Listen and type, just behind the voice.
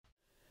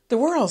The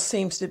world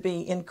seems to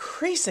be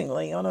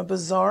increasingly on a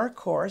bizarre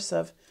course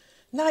of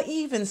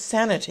naive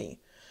insanity,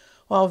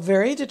 while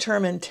very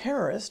determined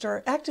terrorists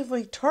are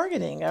actively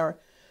targeting our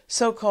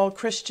so-called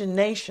Christian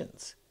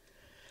nations.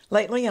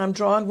 Lately, I'm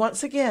drawn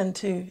once again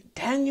to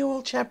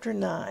Daniel chapter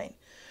 9,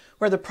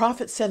 where the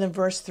prophet said in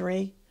verse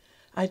 3,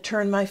 "I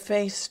turn my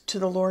face to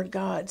the Lord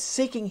God,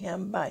 seeking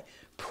him by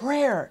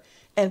prayer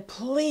and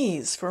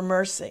pleas for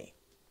mercy."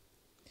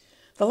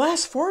 The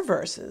last 4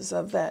 verses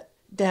of that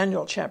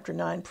Daniel chapter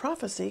 9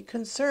 prophecy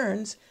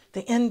concerns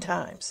the end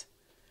times.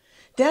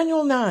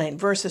 Daniel 9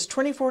 verses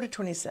 24 to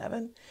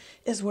 27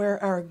 is where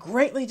our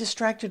greatly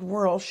distracted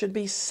world should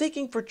be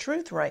seeking for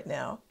truth right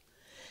now,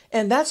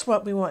 and that's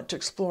what we want to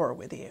explore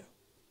with you.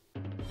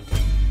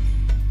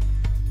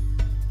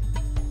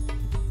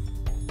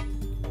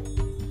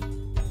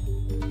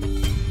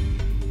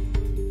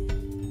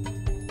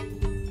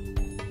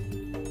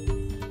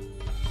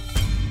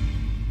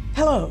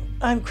 Hello,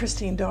 I'm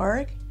Christine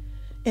Darg.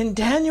 In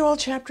Daniel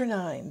chapter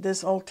 9,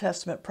 this Old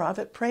Testament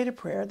prophet prayed a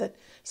prayer that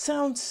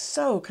sounds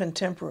so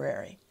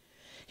contemporary.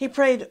 He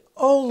prayed,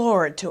 "O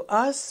Lord, to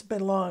us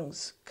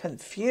belongs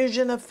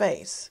confusion of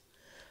face,"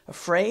 a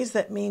phrase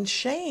that means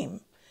shame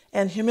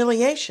and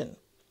humiliation.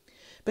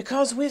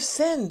 "Because we've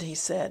sinned," he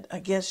said,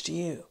 "against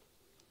you."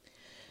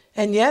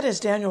 And yet, as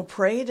Daniel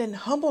prayed and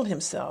humbled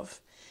himself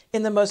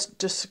in the most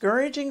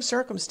discouraging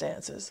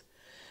circumstances,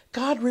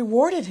 God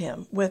rewarded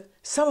him with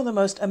some of the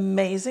most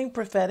amazing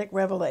prophetic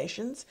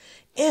revelations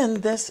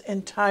in this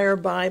entire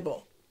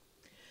Bible.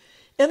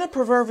 In a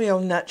proverbial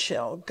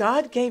nutshell,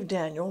 God gave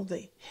Daniel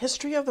the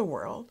history of the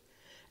world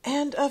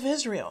and of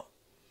Israel.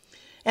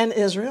 And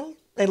Israel,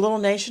 a little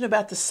nation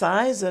about the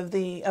size of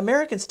the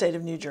American state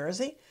of New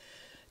Jersey,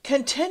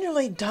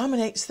 continually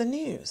dominates the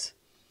news.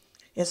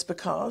 It's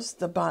because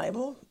the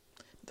Bible,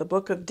 the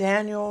book of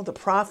Daniel, the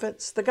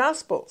prophets, the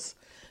Gospels,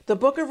 the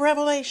book of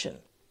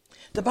Revelation,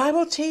 the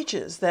Bible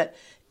teaches that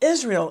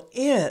Israel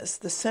is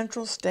the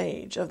central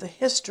stage of the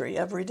history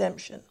of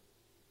redemption.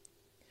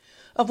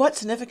 Of what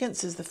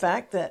significance is the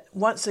fact that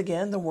once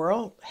again the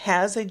world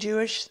has a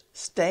Jewish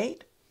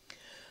state?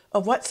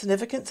 Of what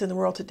significance in the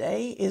world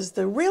today is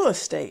the real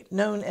estate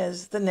known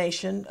as the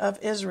nation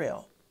of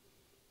Israel?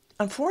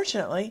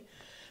 Unfortunately,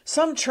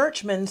 some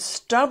churchmen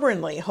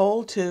stubbornly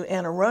hold to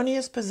an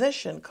erroneous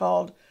position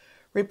called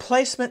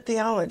replacement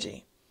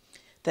theology,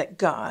 that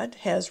God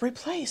has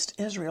replaced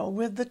Israel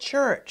with the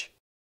church.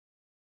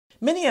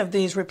 Many of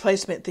these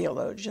replacement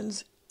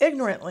theologians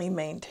ignorantly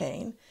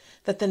maintain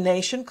that the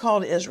nation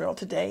called Israel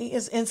today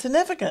is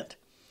insignificant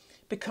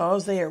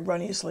because they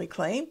erroneously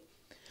claim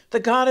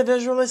the God of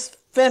Israel is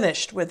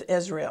finished with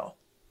Israel.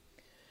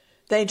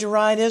 They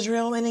deride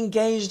Israel and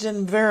engaged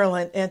in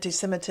virulent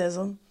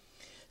anti-Semitism,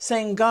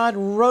 saying God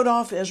wrote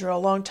off Israel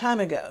a long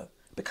time ago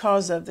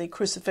because of the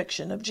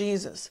crucifixion of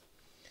Jesus.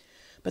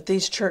 But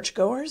these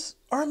churchgoers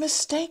are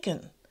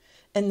mistaken,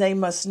 and they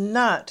must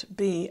not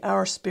be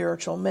our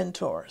spiritual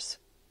mentors.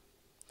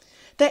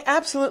 They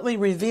absolutely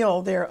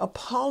reveal their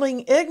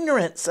appalling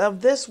ignorance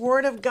of this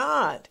Word of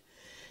God,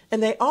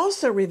 and they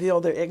also reveal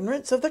their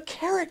ignorance of the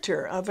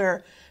character of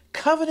our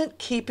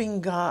covenant-keeping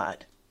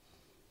God.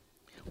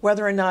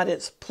 Whether or not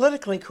it's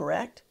politically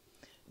correct,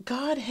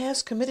 God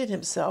has committed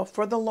himself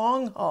for the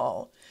long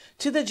haul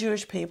to the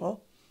Jewish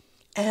people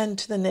and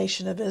to the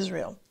nation of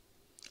Israel.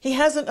 He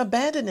hasn't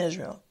abandoned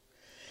Israel.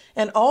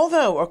 And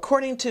although,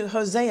 according to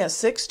Hosea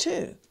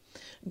 6:2,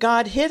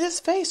 God hid his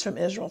face from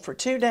Israel for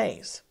 2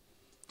 days.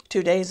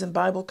 2 days in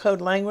Bible code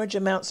language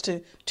amounts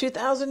to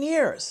 2,000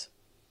 years.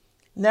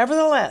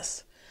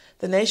 Nevertheless,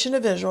 the nation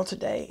of Israel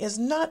today is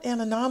not an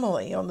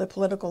anomaly on the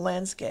political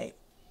landscape.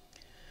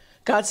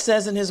 God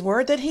says in his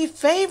word that he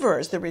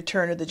favors the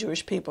return of the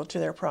Jewish people to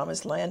their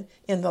promised land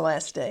in the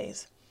last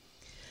days.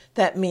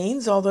 That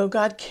means, although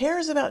God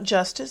cares about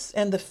justice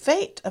and the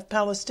fate of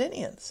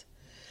Palestinians,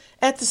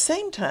 at the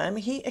same time,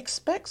 he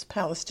expects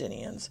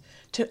Palestinians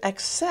to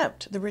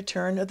accept the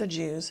return of the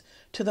Jews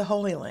to the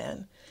Holy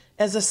Land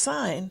as a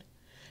sign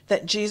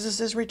that Jesus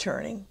is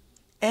returning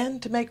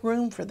and to make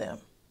room for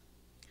them.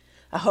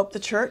 I hope the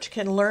church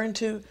can learn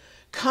to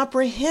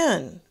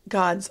comprehend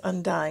God's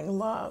undying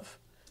love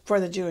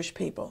for the Jewish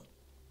people.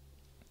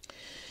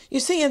 You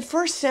see, in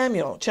 1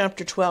 Samuel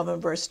chapter 12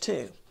 and verse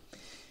 2,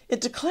 it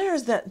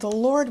declares that the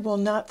Lord will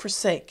not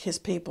forsake his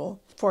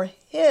people for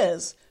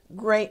his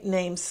great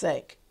name's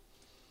sake.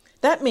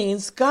 That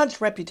means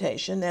God's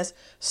reputation as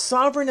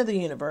sovereign of the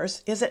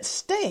universe is at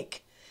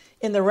stake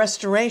in the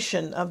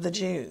restoration of the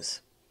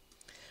Jews.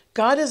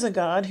 God is a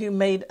God who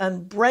made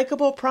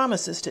unbreakable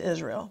promises to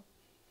Israel,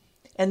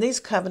 and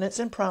these covenants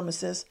and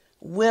promises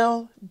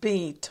will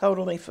be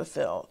totally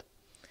fulfilled.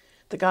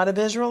 The God of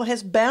Israel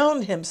has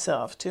bound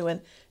himself to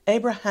an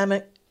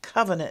Abrahamic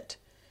covenant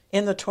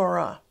in the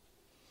Torah,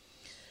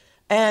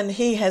 and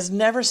he has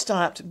never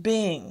stopped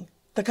being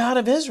the God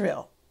of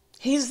Israel.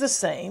 He's the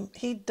same.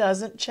 He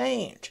doesn't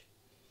change.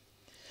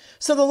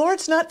 So the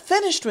Lord's not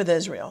finished with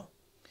Israel,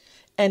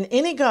 and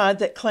any God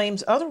that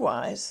claims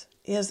otherwise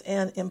is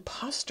an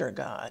impostor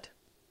God.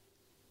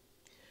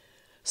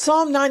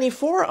 Psalm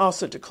 94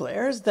 also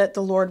declares that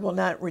the Lord will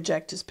not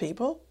reject his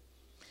people.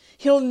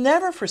 He'll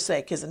never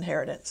forsake his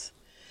inheritance.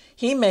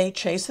 He may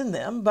chasten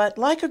them, but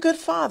like a good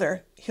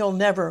father, he'll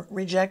never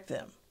reject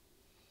them.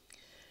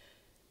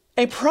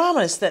 A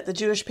promise that the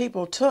Jewish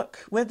people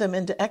took with them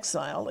into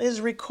exile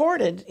is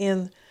recorded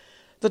in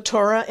the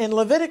Torah in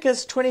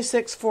Leviticus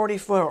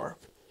 26:44,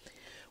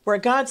 where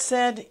God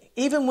said,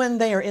 even when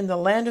they are in the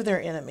land of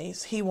their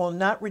enemies, he will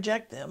not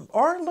reject them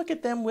or look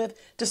at them with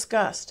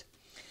disgust.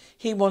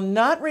 He will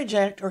not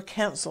reject or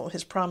cancel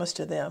his promise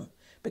to them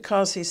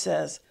because he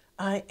says,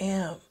 I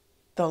am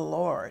the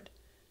Lord,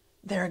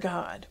 their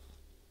God.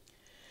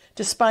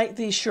 Despite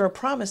these sure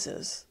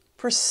promises,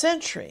 for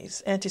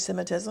centuries,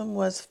 anti-Semitism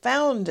was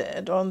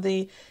founded on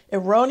the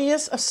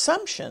erroneous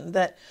assumption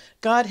that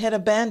God had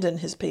abandoned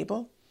his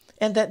people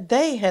and that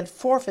they had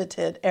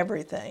forfeited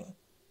everything.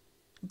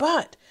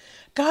 But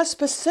God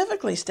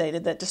specifically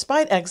stated that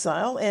despite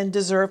exile and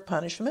deserved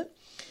punishment,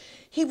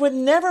 he would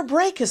never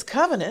break his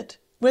covenant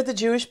with the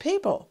Jewish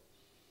people.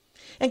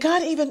 And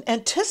God even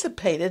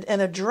anticipated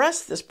and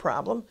addressed this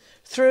problem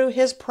through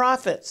his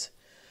prophets.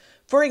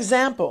 For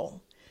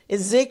example,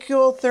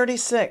 Ezekiel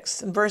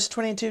 36 and verse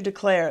 22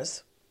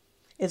 declares,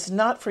 it's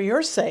not for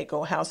your sake,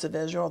 O house of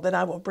Israel, that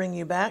I will bring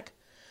you back,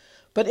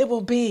 but it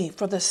will be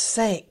for the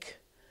sake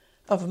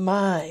of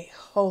my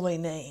holy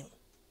name.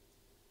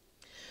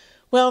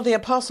 Well, the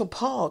Apostle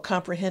Paul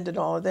comprehended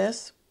all of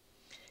this.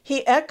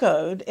 He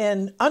echoed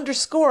and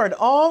underscored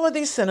all of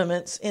these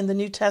sentiments in the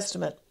New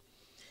Testament.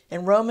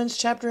 In Romans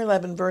chapter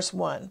 11, verse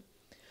 1,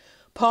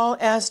 Paul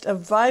asked a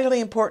vitally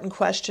important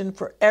question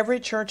for every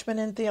churchman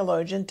and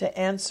theologian to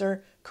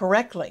answer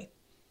correctly.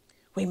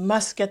 We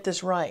must get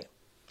this right.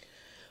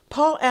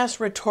 Paul asked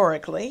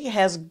rhetorically,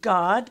 has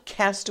God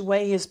cast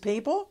away his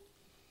people?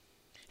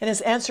 And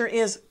his answer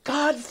is,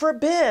 God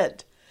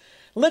forbid,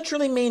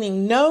 literally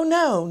meaning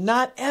no,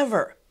 not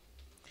ever,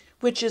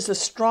 which is the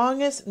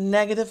strongest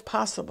negative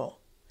possible.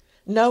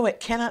 No, it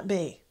cannot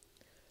be.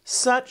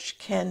 Such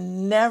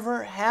can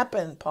never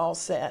happen, Paul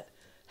said.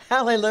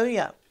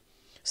 Hallelujah.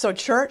 So,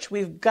 church,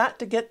 we've got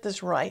to get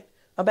this right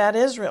about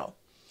Israel.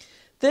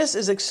 This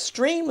is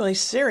extremely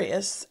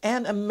serious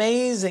and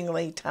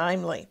amazingly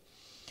timely.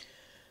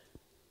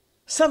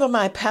 Some of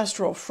my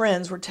pastoral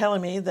friends were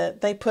telling me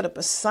that they put up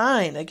a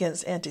sign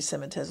against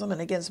anti-Semitism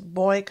and against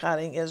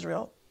boycotting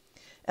Israel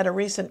at a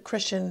recent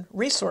Christian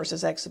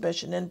Resources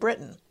exhibition in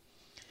Britain.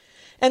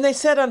 And they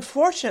said,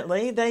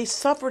 unfortunately, they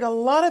suffered a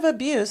lot of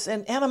abuse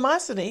and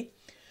animosity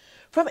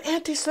from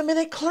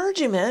anti-Semitic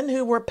clergymen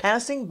who were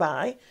passing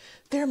by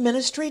their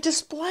ministry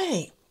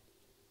display.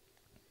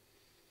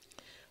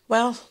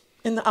 Well,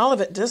 in the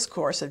Olivet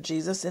Discourse of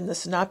Jesus in the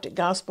Synoptic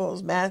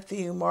Gospels,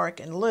 Matthew, Mark,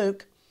 and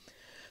Luke,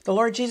 the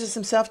Lord Jesus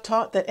himself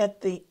taught that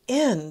at the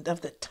end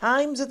of the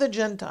times of the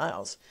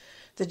Gentiles,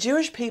 the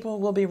Jewish people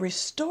will be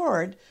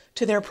restored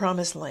to their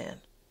promised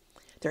land.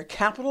 Their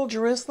capital,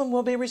 Jerusalem,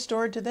 will be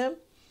restored to them.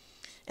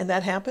 And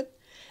that happened.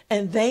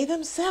 And they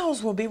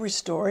themselves will be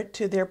restored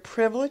to their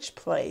privileged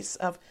place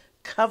of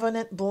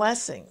covenant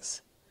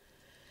blessings.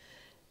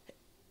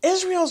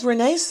 Israel's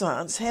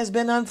Renaissance has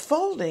been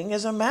unfolding,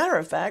 as a matter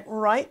of fact,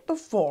 right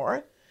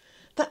before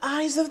the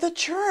eyes of the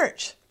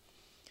church.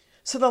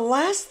 So the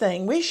last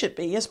thing we should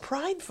be is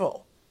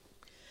prideful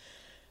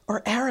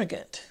or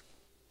arrogant.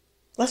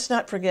 Let's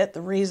not forget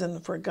the reason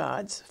for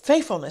God's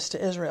faithfulness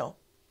to Israel.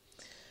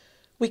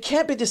 We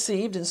can't be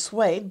deceived and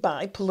swayed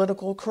by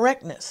political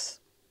correctness.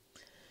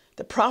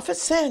 The prophet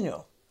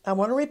Samuel, I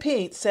want to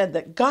repeat, said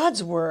that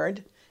God's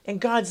word and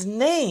God's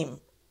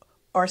name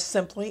are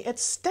simply at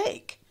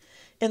stake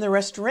in the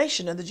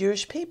restoration of the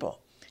Jewish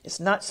people. It's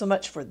not so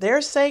much for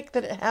their sake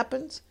that it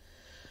happens,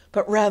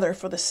 but rather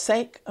for the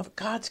sake of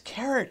God's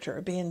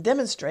character being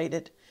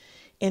demonstrated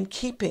in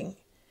keeping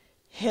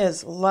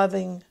his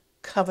loving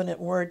covenant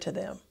word to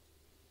them.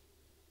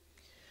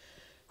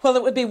 Well,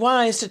 it would be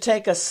wise to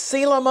take a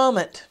Selah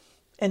moment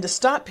and to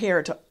stop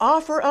here to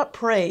offer up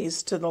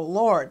praise to the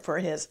Lord for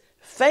his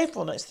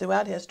faithfulness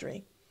throughout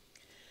history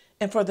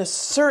and for the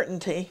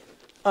certainty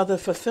of the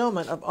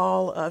fulfillment of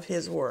all of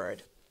his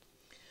word.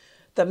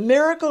 The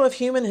miracle of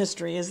human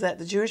history is that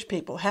the Jewish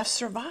people have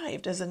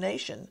survived as a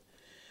nation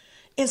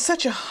in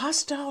such a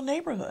hostile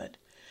neighborhood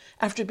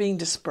after being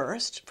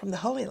dispersed from the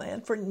Holy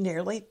Land for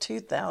nearly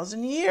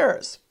 2,000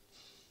 years.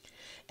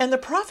 And the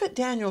prophet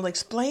Daniel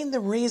explained the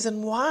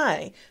reason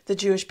why the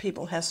Jewish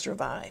people has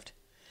survived.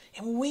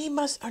 And we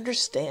must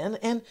understand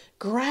and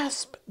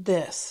grasp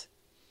this.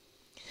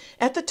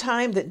 At the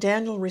time that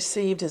Daniel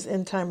received his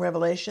end-time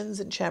revelations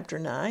in chapter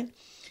 9,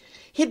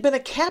 he'd been a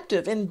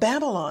captive in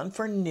Babylon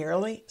for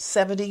nearly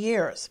 70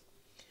 years.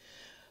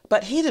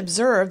 But he'd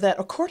observed that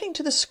according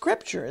to the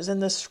scriptures in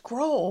the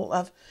scroll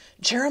of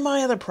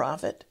Jeremiah the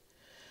prophet,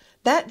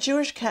 that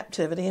Jewish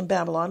captivity in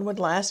Babylon would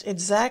last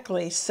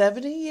exactly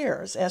 70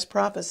 years as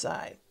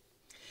prophesied.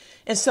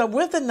 And so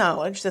with the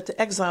knowledge that the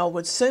exile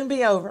would soon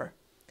be over,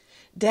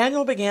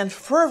 Daniel began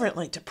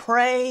fervently to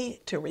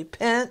pray, to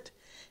repent,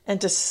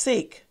 and to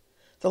seek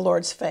the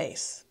Lord's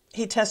face.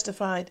 He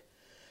testified,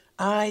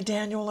 I,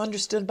 Daniel,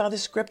 understood by the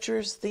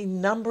scriptures the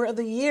number of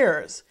the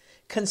years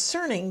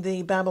concerning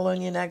the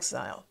Babylonian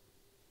exile.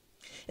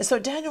 And so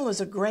Daniel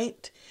is a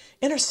great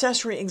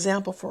intercessory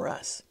example for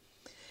us.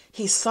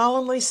 He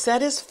solemnly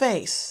set his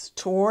face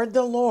toward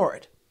the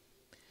Lord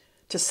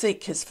to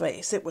seek his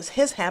face. It was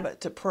his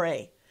habit to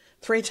pray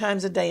 3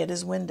 times a day at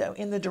his window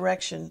in the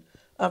direction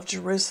of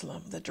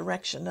Jerusalem, the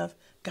direction of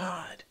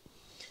God.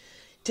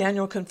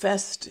 Daniel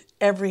confessed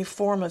every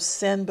form of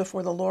sin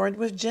before the Lord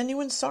with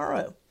genuine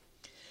sorrow.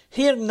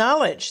 He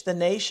acknowledged the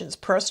nation's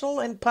personal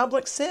and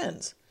public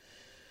sins,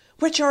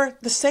 which are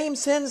the same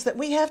sins that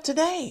we have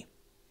today.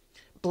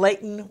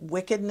 Blatant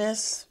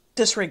wickedness,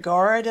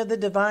 disregard of the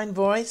divine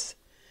voice,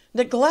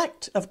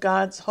 neglect of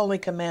God's holy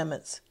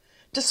commandments,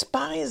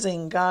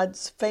 despising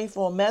God's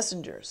faithful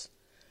messengers,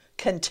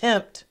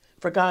 contempt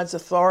for God's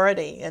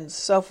authority, and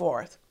so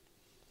forth.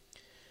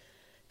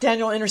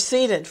 Daniel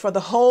interceded for the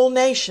whole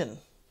nation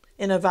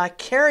in a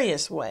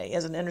vicarious way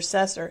as an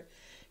intercessor.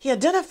 He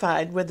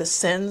identified with the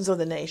sins of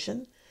the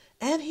nation,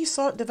 and he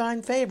sought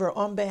divine favor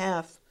on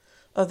behalf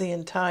of the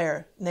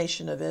entire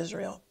nation of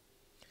Israel.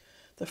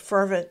 The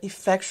fervent,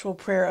 effectual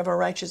prayer of a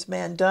righteous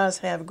man does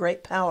have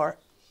great power,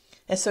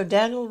 and so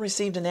Daniel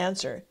received an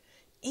answer,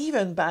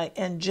 even by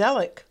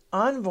angelic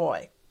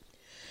envoy.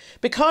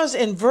 Because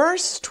in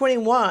verse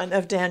 21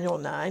 of Daniel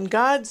 9,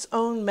 God's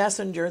own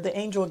messenger, the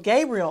angel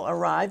Gabriel,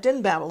 arrived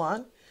in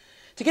Babylon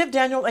to give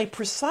Daniel a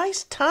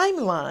precise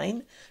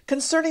timeline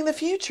concerning the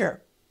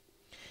future.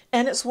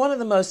 And it's one of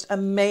the most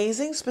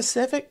amazing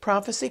specific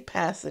prophecy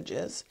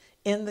passages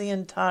in the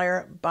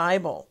entire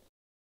Bible.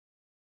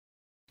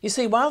 You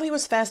see, while he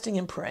was fasting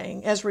and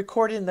praying, as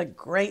recorded in the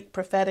great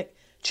prophetic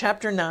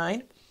chapter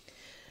 9,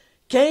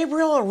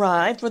 Gabriel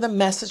arrived with a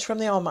message from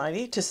the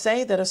Almighty to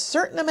say that a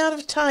certain amount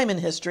of time in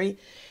history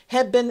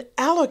had been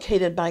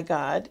allocated by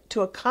God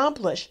to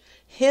accomplish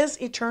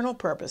his eternal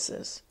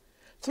purposes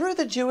through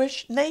the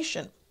Jewish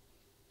nation.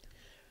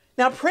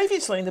 Now,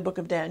 previously in the book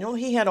of Daniel,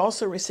 he had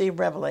also received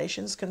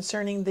revelations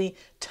concerning the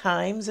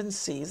times and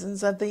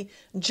seasons of the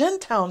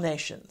Gentile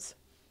nations.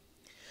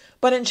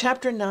 But in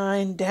chapter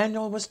 9,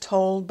 Daniel was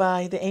told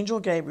by the angel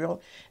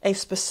Gabriel a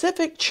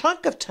specific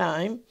chunk of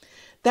time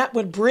that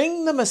would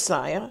bring the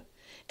Messiah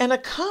and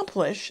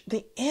accomplish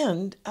the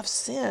end of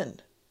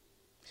sin.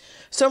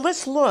 So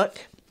let's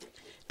look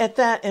at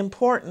that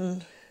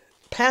important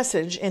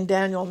passage in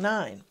Daniel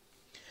 9,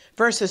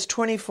 verses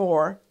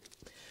 24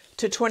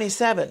 to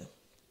 27.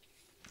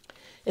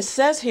 It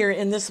says here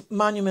in this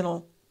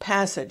monumental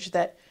passage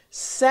that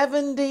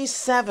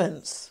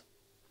 77s,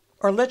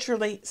 or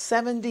literally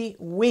 70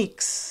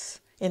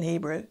 weeks in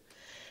Hebrew,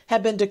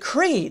 have been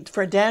decreed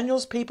for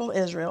Daniel's people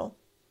Israel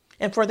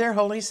and for their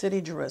holy city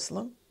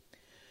Jerusalem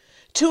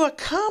to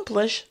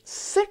accomplish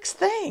 6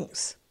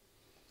 things.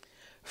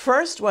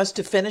 First was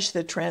to finish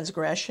the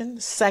transgression.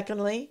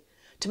 Secondly,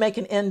 to make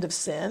an end of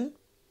sin.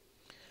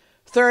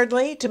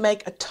 Thirdly, to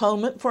make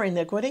atonement for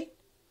iniquity.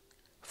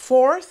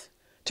 Fourth,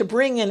 to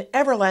bring in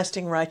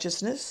everlasting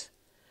righteousness.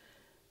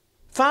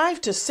 5,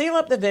 to seal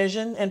up the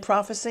vision and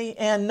prophecy.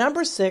 And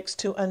number 6,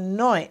 to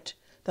anoint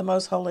the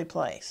most holy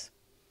place.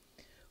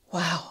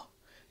 Wow.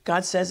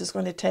 God says it's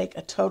going to take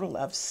a total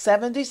of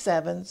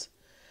 77s,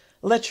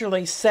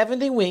 literally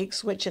 70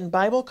 weeks, which in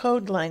Bible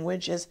code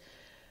language is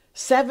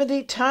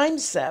 70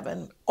 times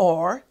 7,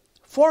 or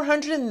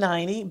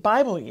 490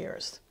 Bible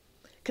years,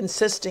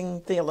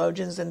 consisting,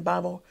 theologians and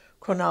Bible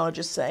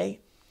chronologists say,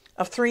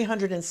 of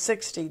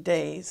 360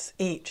 days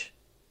each.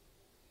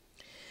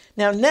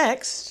 Now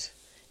next,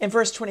 in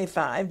verse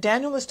 25,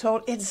 Daniel is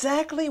told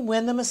exactly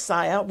when the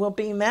Messiah will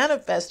be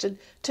manifested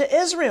to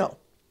Israel.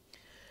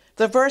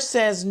 The verse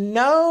says,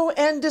 "Know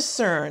and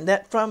discern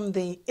that from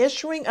the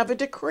issuing of a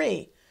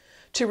decree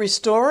to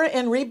restore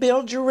and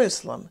rebuild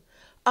Jerusalem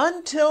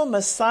until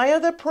Messiah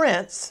the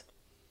Prince,"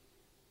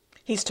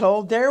 he's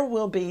told there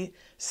will be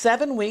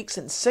 7 weeks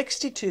and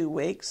 62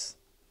 weeks.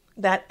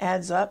 That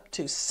adds up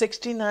to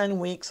 69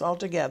 weeks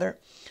altogether,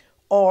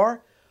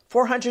 or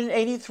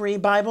 483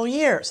 Bible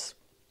years.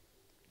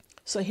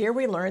 So here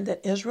we learn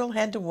that Israel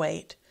had to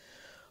wait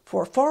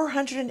for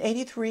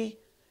 483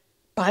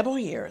 Bible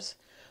years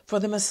for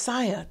the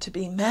Messiah to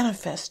be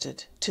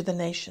manifested to the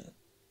nation.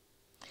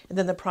 And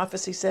then the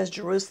prophecy says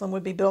Jerusalem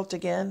would be built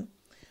again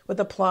with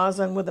a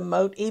plaza and with a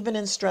moat, even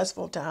in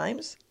stressful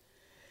times.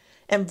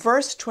 And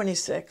verse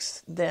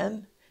 26,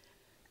 then,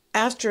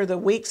 after the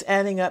weeks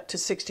adding up to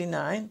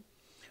 69,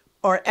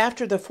 or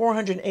after the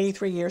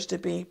 483 years to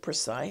be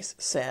precise,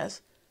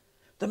 says,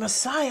 the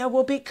Messiah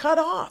will be cut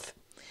off.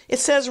 It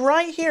says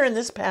right here in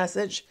this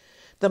passage,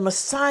 the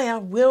Messiah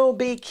will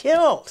be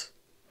killed,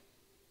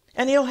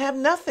 and he'll have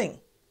nothing.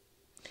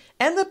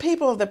 And the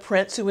people of the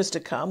prince who is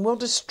to come will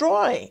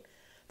destroy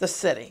the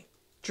city,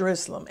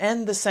 Jerusalem,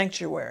 and the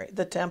sanctuary,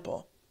 the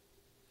temple.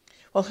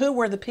 Well, who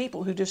were the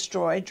people who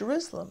destroyed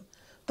Jerusalem?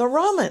 The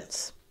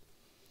Romans.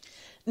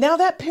 Now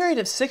that period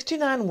of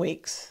 69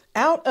 weeks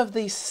out of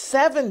the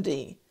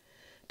 70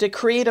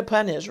 decreed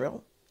upon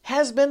Israel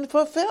has been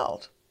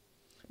fulfilled.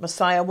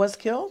 Messiah was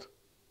killed,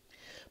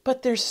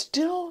 but there's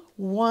still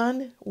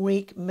 1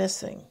 week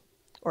missing.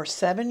 or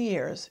 7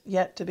 years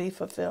yet to be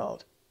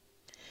fulfilled.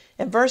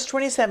 And verse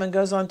 27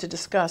 goes on to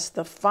discuss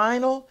the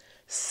final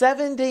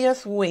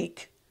 70th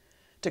week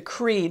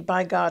decreed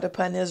by God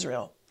upon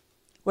Israel,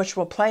 which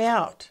will play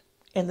out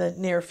in the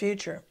near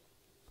future.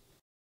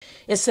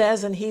 It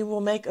says, and he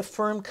will make a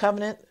firm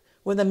covenant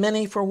with the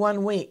many for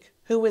 1 week.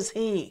 Who is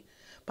he?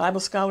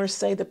 Bible scholars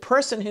say the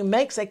person who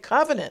makes a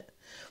covenant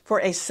for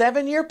a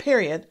 7-year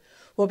period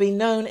will be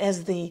known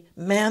as the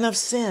man of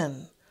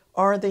sin,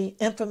 or the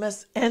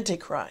infamous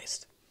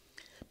Antichrist.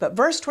 But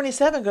verse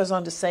 27 goes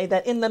on to say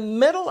that in the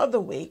middle of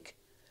the week,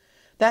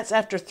 that's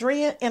after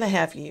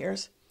 3.5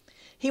 years,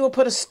 he will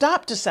put a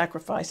stop to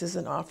sacrifices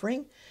and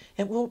offering,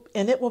 and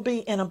it will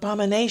be an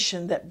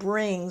abomination that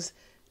brings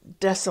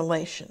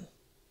desolation.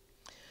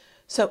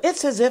 So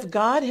it's as if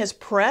God has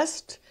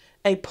pressed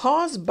a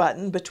pause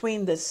button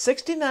between the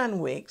 69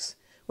 weeks,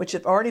 which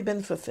have already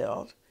been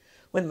fulfilled,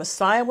 when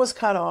Messiah was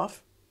cut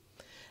off,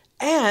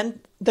 and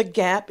the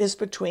gap is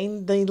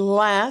between the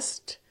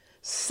last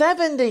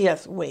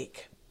 70th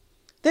week.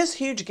 This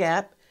huge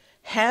gap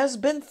has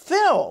been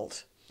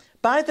filled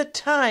by the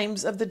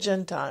times of the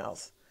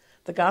Gentiles.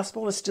 The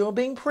gospel is still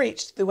being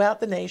preached throughout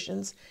the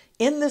nations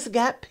in this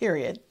gap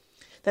period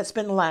that's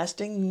been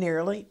lasting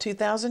nearly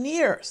 2,000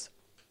 years.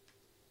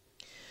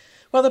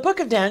 Well, the book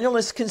of Daniel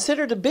is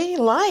considered to be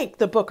like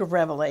the book of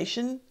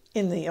Revelation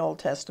in the Old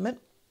Testament,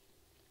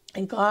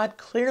 and God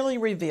clearly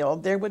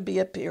revealed there would be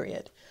a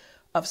period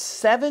of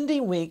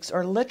 70 weeks,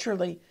 or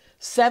literally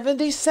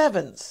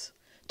 77s,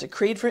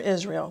 decreed for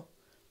Israel,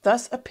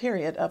 thus a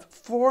period of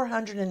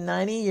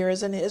 490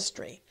 years in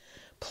history,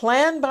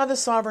 planned by the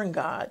sovereign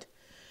God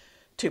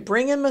to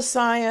bring in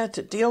Messiah,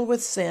 to deal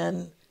with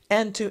sin,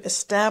 and to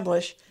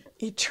establish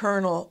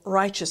eternal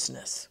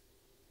righteousness.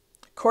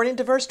 According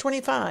to verse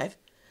 25,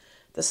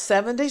 the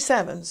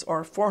 77s,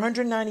 or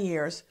 490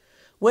 years,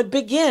 would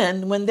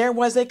begin when there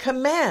was a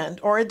command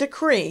or a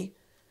decree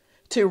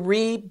to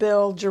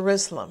rebuild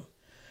Jerusalem.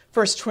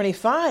 Verse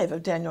 25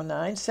 of Daniel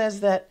 9 says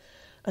that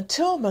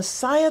until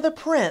Messiah the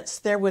Prince,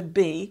 there would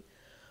be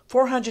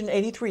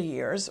 483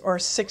 years, or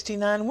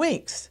 69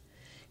 weeks.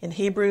 In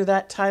Hebrew,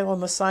 that title,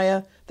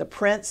 Messiah the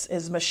Prince,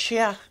 is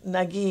Mashiach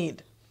Nagid.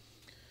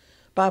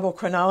 Bible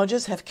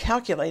chronologists have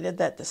calculated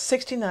that the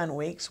 69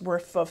 weeks were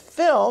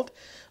fulfilled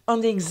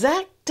on the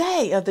exact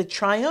day of the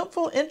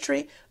triumphal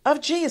entry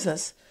of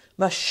Jesus,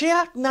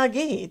 Mashiach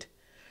Nagid,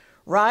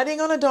 riding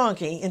on a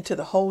donkey into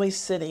the holy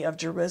city of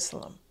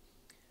Jerusalem.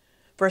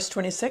 Verse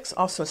 26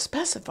 also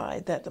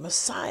specified that the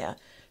Messiah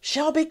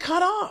shall be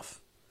cut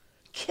off,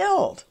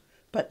 killed,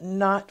 but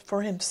not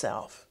for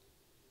himself.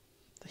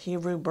 The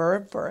Hebrew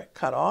verb for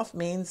cut off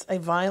means a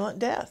violent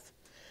death,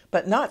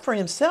 but not for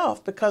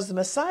himself, because the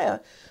Messiah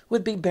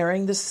would be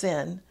bearing the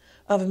sin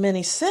of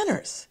many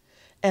sinners,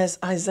 as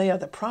Isaiah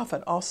the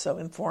prophet also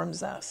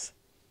informs us.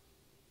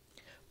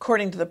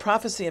 According to the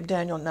prophecy of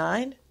Daniel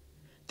 9,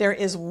 there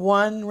is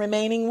 1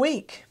 remaining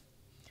week,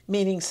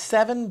 meaning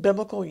 7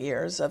 biblical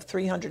years of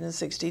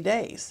 360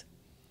 days.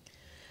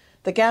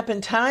 The gap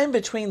in time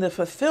between the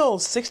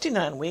fulfilled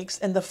 69 weeks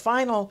and the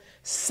final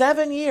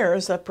 7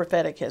 years of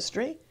prophetic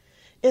history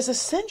is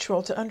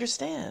essential to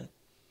understand.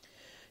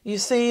 You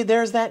see,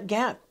 there's that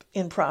gap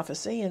in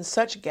prophecy, and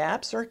such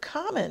gaps are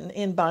common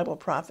in Bible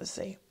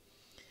prophecy.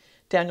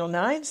 Daniel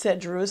 9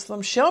 said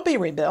Jerusalem shall be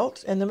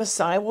rebuilt and the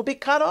Messiah will be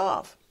cut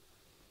off.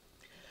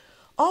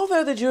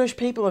 Although the Jewish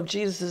people of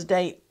Jesus'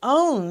 day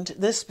owned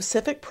this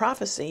specific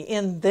prophecy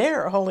in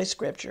their holy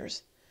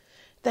scriptures,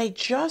 they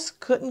just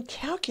couldn't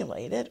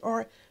calculate it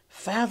or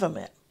fathom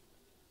it.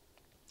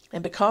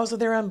 And because of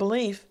their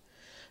unbelief,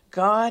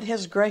 God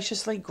has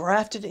graciously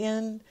grafted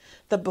in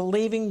the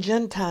believing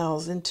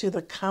Gentiles into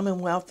the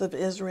commonwealth of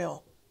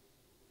Israel.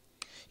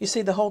 You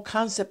see, the whole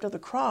concept of the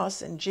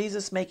cross and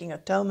Jesus making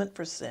atonement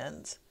for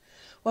sins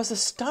was a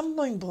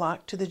stumbling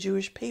block to the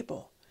Jewish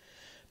people,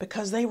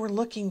 because they were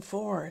looking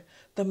for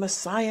the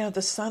Messiah,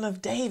 the son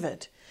of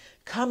David,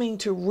 coming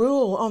to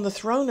rule on the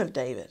throne of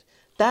David.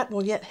 That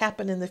will yet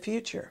happen in the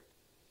future.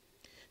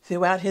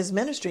 Throughout his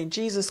ministry,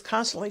 Jesus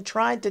constantly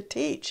tried to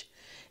teach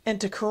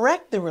and to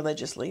correct the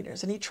religious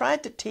leaders, and he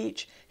tried to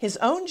teach his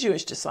own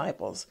Jewish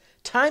disciples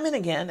time and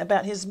again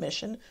about his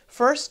mission,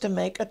 first to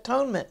make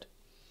atonement.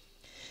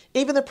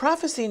 Even the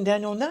prophecy in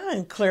Daniel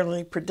 9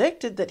 clearly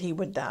predicted that he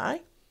would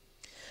die.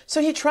 So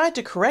he tried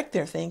to correct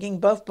their thinking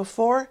both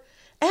before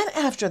and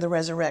after the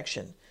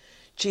resurrection.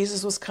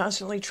 Jesus was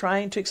constantly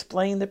trying to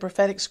explain the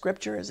prophetic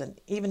scriptures, and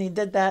even he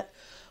did that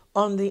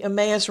on the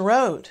Emmaus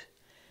Road,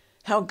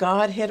 how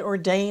God had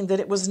ordained that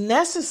it was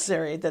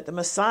necessary that the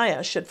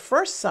Messiah should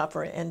first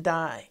suffer and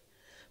die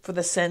for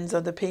the sins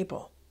of the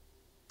people.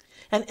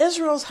 And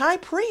Israel's high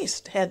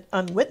priest had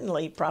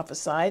unwittingly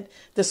prophesied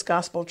this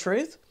gospel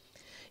truth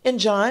in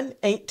John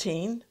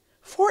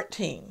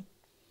 18:14,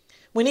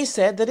 when he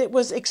said that it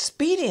was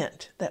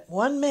expedient that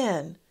one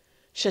man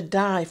should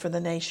die for the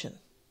nation.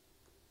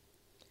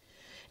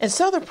 And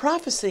so the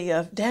prophecy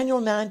of Daniel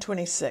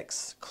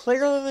 9:26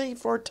 clearly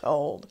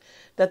foretold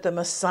that the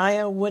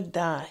Messiah would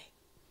die.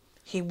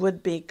 He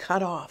would be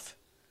cut off.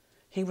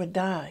 He would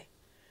die.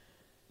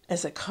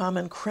 as a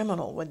common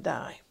criminal would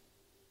die.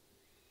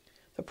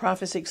 The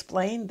prophecy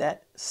explained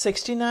that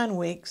 69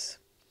 weeks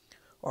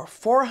or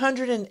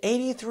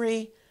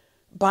 483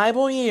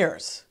 Bible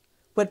years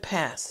would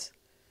pass,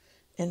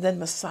 and then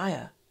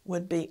Messiah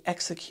would be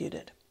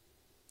executed.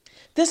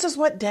 This is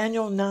what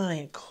Daniel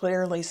 9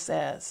 clearly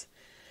says.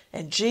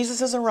 And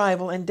Jesus'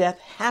 arrival and death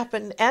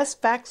happened as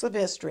facts of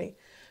history,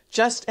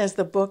 just as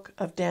the book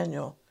of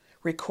Daniel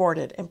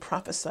recorded and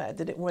prophesied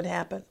that it would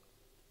happen.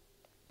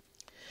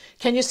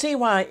 Can you see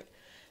why,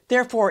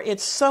 therefore,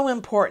 it's so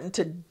important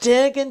to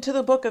dig into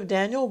the book of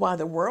Daniel while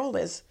the world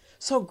is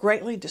so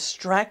greatly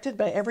distracted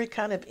by every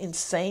kind of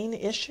insane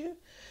issue?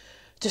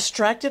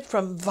 Distracted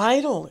from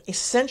vital,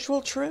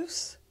 essential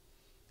truths?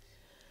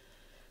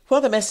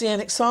 Well, the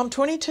Messianic Psalm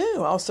 22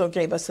 also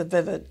gave us a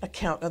vivid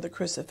account of the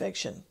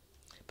crucifixion.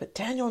 But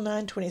Daniel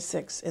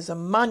 9:26 is a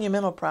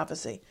monumental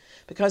prophecy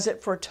because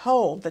it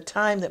foretold the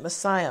time that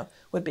Messiah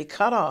would be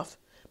cut off,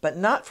 but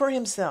not for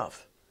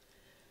himself.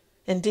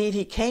 Indeed,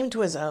 he came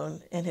to his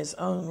own, and his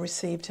own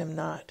received him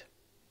not.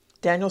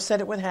 Daniel said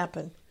it would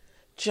happen,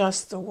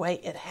 just the way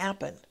it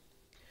happened.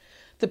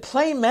 The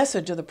plain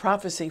message of the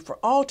prophecy for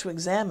all to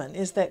examine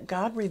is that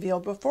God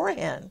revealed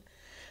beforehand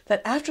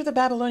that after the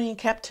Babylonian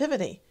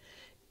captivity,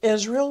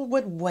 Israel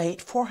would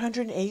wait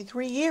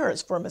 483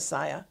 years for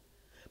Messiah,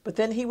 but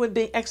then he would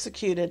be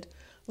executed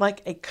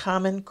like a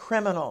common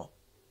criminal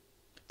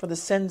for the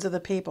sins of the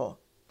people.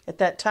 At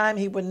that time,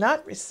 he would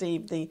not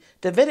receive the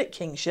Davidic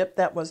kingship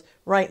that was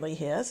rightly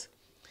his,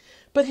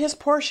 but his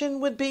portion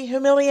would be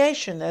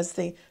humiliation as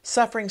the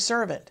suffering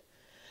servant,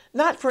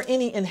 not for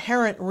any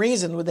inherent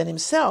reason within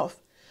himself,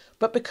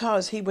 but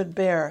because he would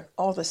bear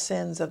all the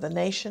sins of the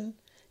nation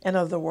and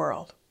of the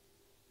world.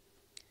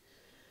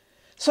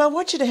 So I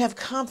want you to have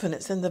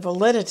confidence in the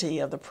validity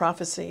of the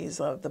prophecies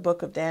of the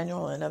book of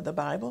Daniel and of the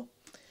Bible,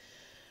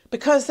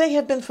 because they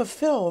have been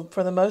fulfilled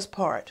for the most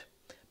part,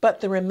 but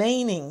the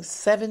remaining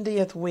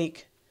 70th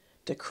week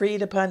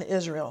decreed upon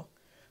Israel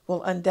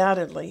will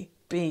undoubtedly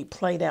be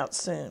played out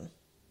soon.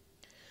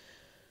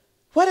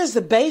 What is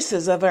the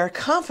basis of our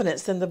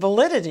confidence in the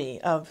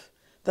validity of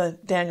the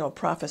Daniel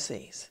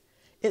prophecies?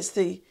 It's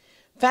the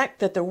fact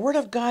that the Word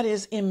of God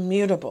is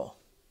immutable.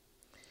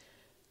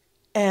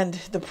 And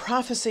the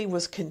prophecy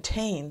was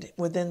contained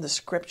within the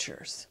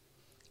Scriptures.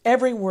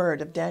 Every word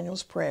of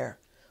Daniel's prayer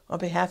on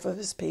behalf of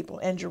his people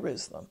and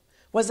Jerusalem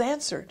was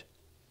answered.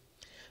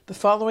 The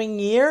following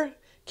year,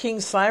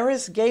 King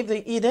Cyrus gave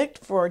the edict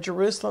for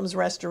Jerusalem's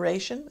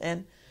restoration,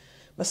 and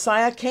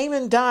Messiah came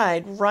and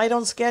died right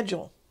on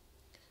schedule.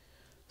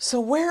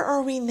 So where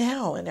are we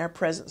now in our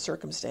present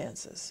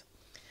circumstances?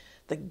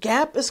 The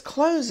gap is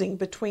closing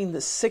between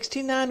the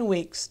 69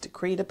 weeks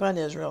decreed upon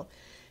Israel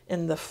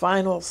and the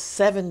final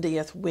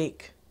 70th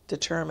week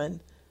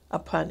determined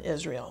upon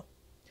Israel.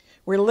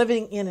 We're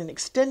living in an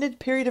extended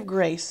period of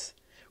grace.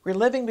 We're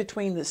living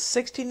between the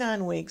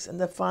 69 weeks and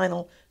the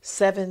final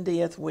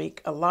 70th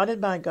week allotted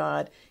by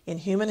God in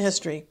human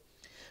history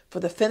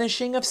for the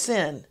finishing of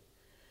sin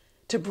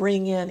to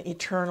bring in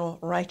eternal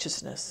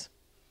righteousness.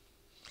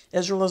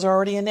 Israel is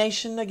already a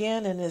nation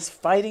again and is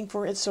fighting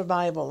for its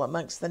survival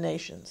amongst the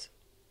nations.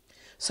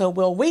 So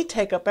will we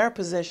take up our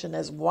position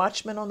as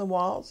watchmen on the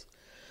walls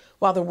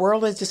while the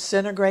world is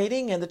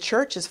disintegrating and the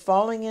church is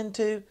falling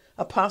into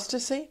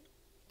apostasy?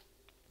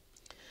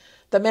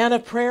 The man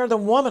of prayer, the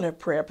woman of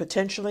prayer,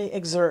 potentially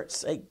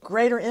exerts a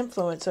greater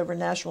influence over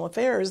national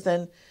affairs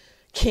than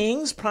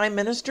kings, prime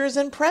ministers,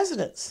 and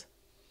presidents.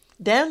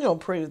 Daniel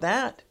proved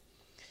that.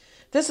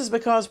 This is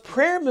because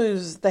prayer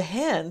moves the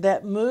hand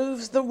that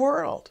moves the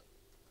world.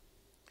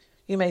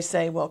 You may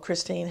say, well,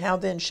 Christine, how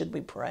then should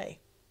we pray?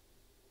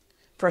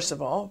 First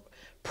of all,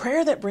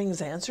 prayer that brings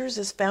answers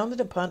is founded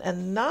upon a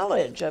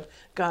knowledge of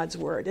God's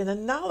word and a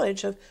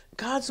knowledge of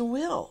God's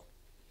will.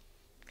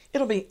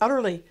 It'll be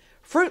utterly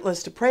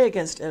fruitless to pray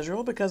against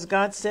Israel because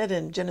God said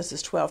in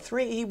Genesis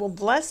 12:3, he will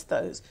bless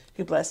those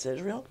who bless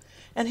Israel,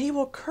 and he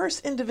will curse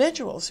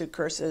individuals who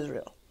curse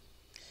Israel.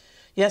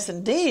 Yes,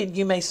 indeed,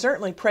 you may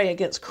certainly pray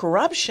against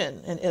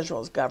corruption in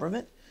Israel's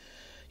government.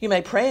 You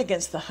may pray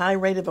against the high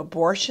rate of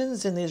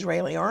abortions in the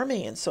Israeli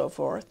army and so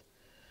forth.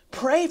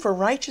 Pray for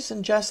righteous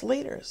and just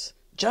leaders,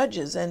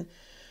 judges, and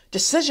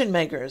decision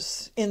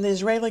makers in the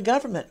Israeli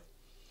government.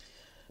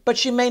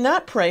 But you may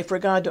not pray for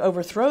God to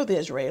overthrow the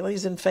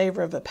Israelis in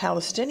favor of a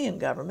Palestinian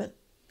government.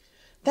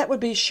 That would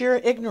be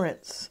sheer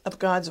ignorance of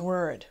God's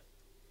word.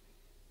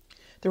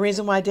 The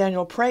reason why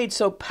Daniel prayed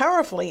so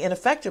powerfully and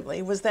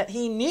effectively was that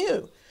he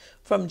knew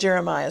from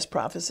Jeremiah's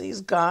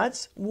prophecies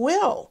God's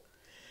will.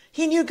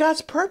 He knew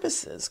God's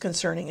purposes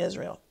concerning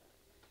Israel.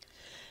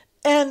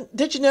 And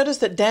did you notice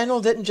that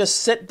Daniel didn't just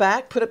sit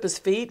back, put up his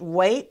feet,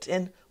 wait,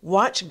 and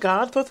watch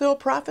God fulfill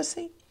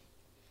prophecy?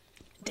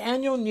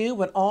 Daniel knew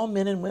what all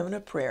men and women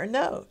of prayer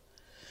know,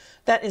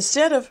 that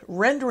instead of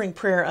rendering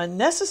prayer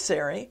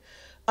unnecessary,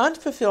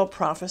 unfulfilled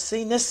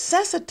prophecy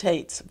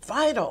necessitates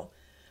vital,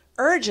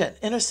 urgent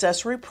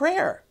intercessory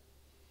prayer.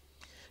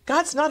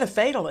 God's not a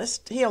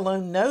fatalist. He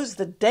alone knows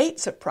the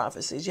dates of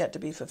prophecies yet to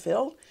be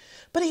fulfilled,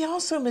 but he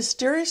also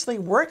mysteriously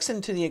works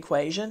into the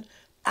equation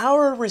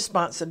our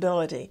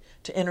responsibility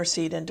to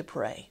intercede and to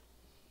pray.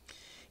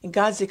 In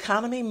God's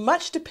economy,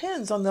 much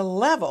depends on the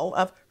level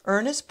of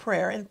earnest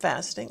prayer and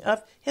fasting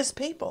of His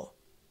people.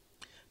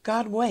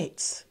 God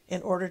waits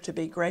in order to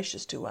be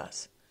gracious to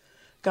us.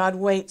 God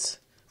waits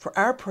for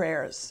our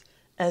prayers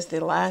as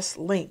the last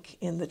link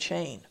in the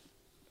chain.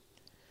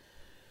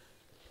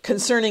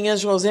 Concerning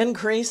Israel's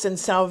increase in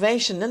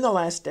salvation in the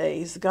last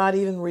days, God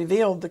even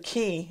revealed the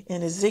key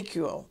in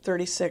Ezekiel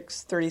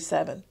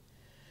 36:37.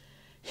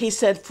 He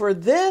said, "For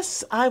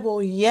this I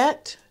will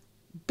yet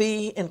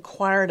be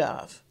inquired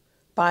of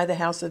by the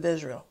house of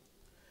Israel,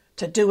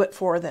 to do it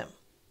for them."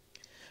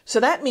 So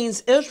that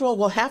means Israel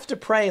will have to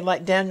pray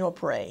like Daniel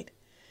prayed.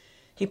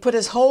 He put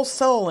his whole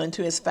soul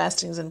into his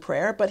fastings and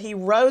prayer, but he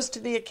rose to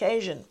the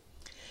occasion.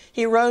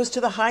 He rose to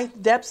the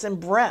height, depths, and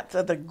breadth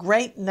of the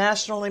great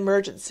national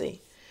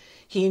emergency.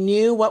 He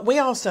knew what we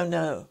also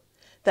know,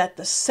 that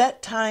the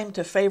set time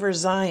to favor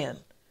Zion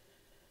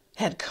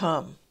had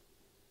come.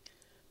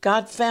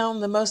 God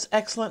found the most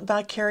excellent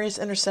vicarious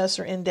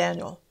intercessor in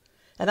Daniel,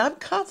 and I'm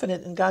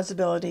confident in God's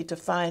ability to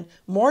find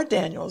more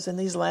Daniels in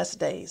these last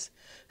days,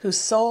 whose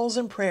souls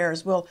and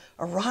prayers will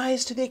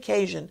arise to the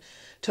occasion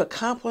to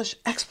accomplish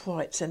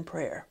exploits in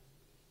prayer.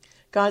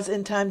 God's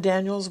end-time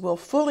Daniels will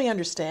fully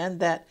understand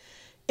that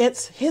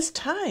it's His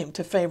time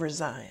to favor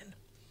Zion.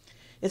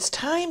 It's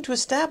time to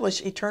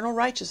establish eternal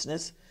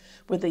righteousness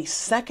with the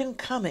second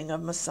coming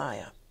of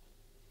Messiah.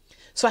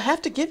 So I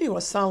have to give you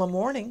a solemn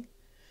warning.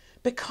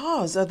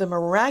 Because of the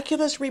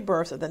miraculous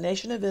rebirth of the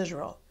nation of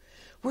Israel,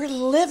 we're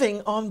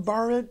living on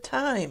borrowed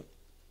time.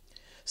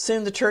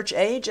 Soon the church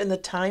age and the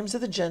times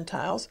of the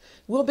Gentiles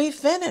will be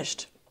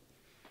finished.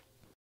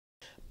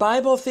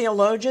 Bible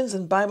theologians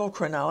and Bible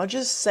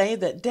chronologists say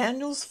that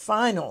Daniel's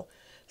final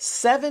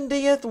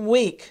 70th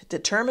week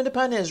determined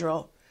upon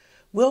Israel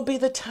will be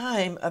the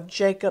time of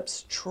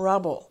Jacob's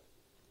trouble,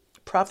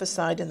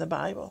 prophesied in the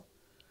Bible.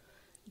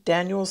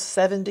 Daniel's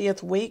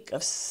 70th week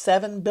of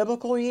 7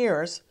 biblical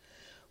years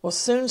will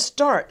soon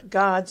start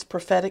God's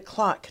prophetic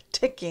clock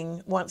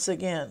ticking once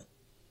again.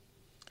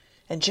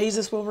 And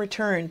Jesus will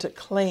return to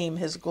claim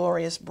His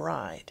glorious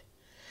bride.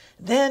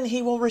 Then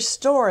He will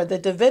restore the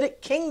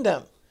Davidic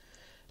kingdom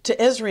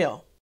to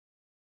Israel.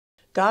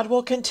 God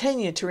will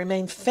continue to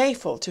remain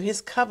faithful to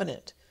His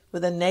covenant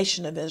with the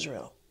nation of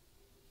Israel.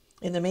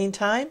 In the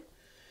meantime,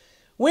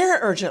 we're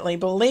urgently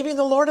believing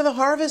the Lord of the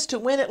harvest to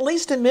win at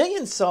least 1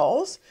 million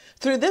souls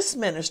through this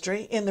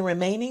ministry in the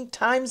remaining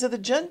times of the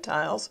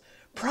Gentiles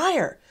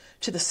prior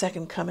to the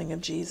second coming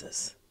of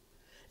Jesus.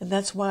 And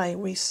that's why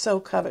we so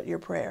covet your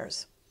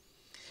prayers.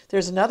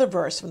 There's another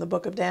verse from the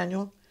book of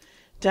Daniel,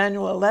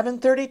 Daniel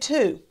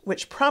 11:32,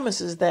 which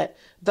promises that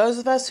those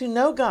of us who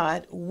know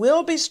God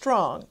will be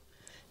strong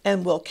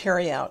and will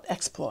carry out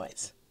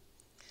exploits.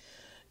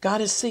 God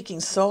is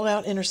seeking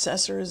sold-out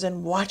intercessors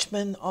and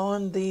watchmen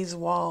on these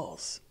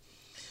walls.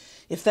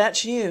 If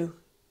that's you,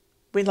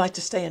 we'd like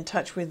to stay in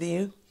touch with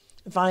you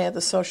via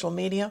the social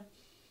media.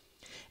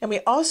 And we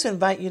also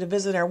invite you to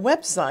visit our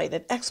website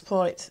at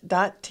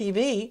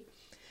exploits.tv,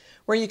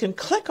 where you can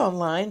click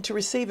online to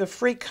receive a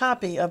free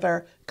copy of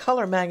our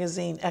color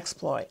magazine,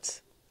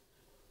 Exploits.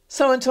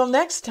 So until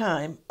next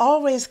time,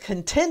 always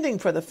contending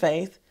for the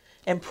faith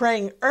and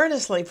praying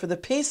earnestly for the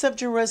peace of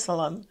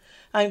Jerusalem,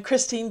 I'm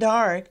Christine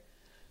Darg.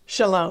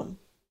 Shalom.